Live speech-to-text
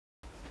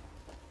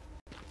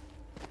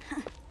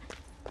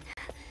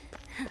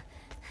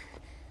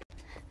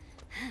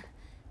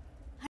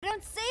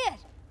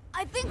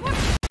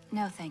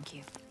No, thank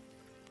you.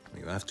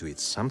 You have to eat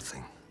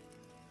something.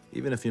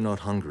 Even if you're not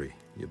hungry,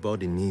 your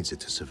body needs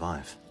it to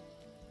survive.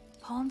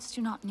 Pawns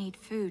do not need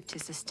food to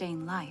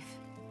sustain life.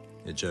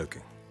 You're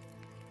joking.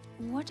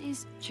 What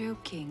is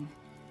joking?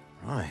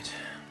 Right.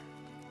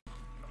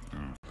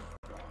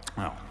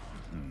 Oh.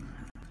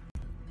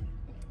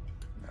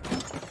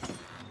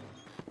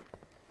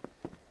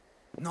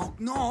 Knock,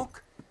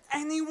 knock.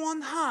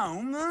 Anyone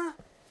home?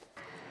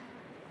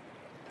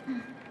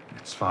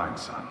 It's fine,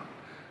 son.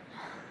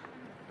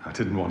 I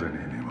didn't want any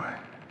anyway.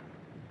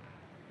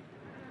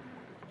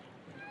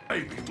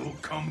 Maybe we'll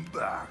come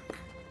back.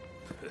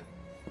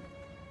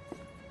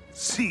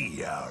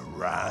 See ya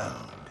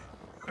around.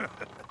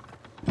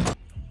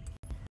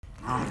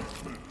 I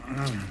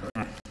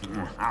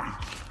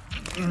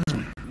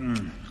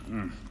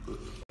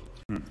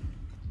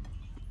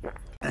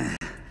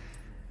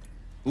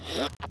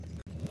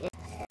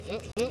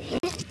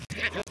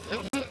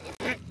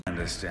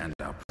understand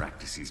our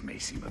practices may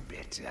seem a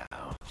bit,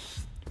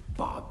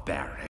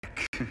 barbaric.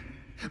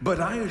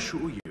 But I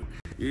assure you,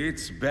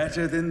 it's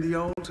better than the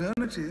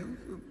alternative.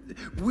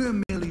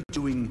 We're merely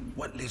doing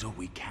what little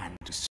we can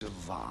to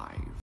survive.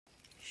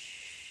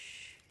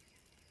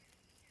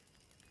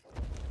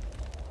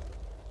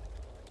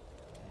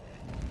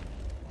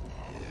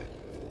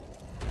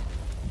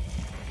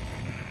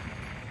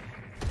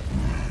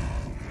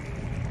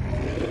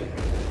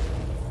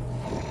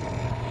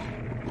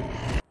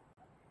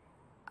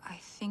 I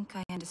think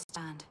I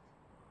understand.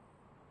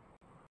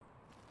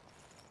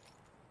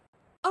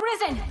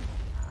 Arisen!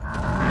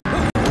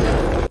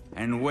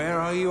 And where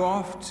are you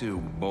off to,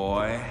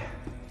 boy?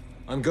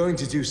 I'm going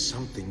to do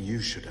something you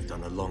should have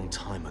done a long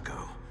time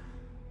ago.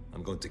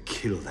 I'm going to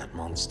kill that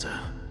monster.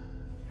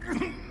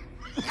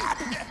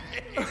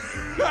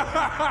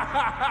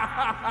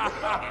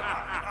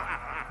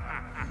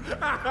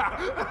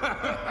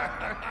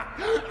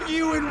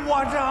 You in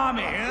what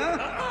army,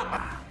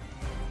 huh?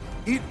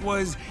 It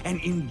was an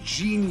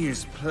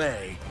ingenious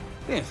play,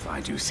 if I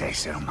do say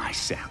so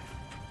myself.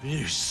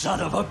 You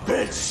son of a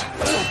bitch!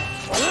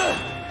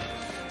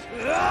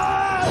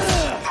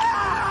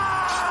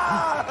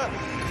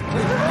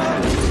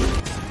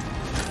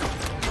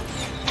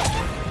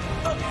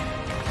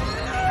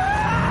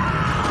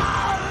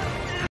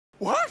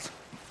 What?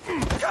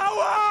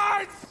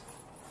 Cowards!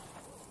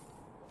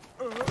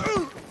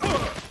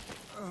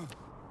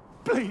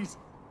 Please,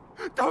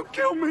 don't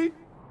kill me.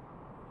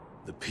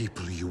 The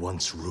people you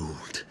once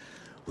ruled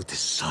will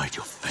decide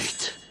your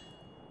fate.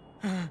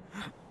 Come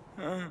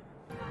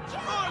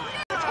on!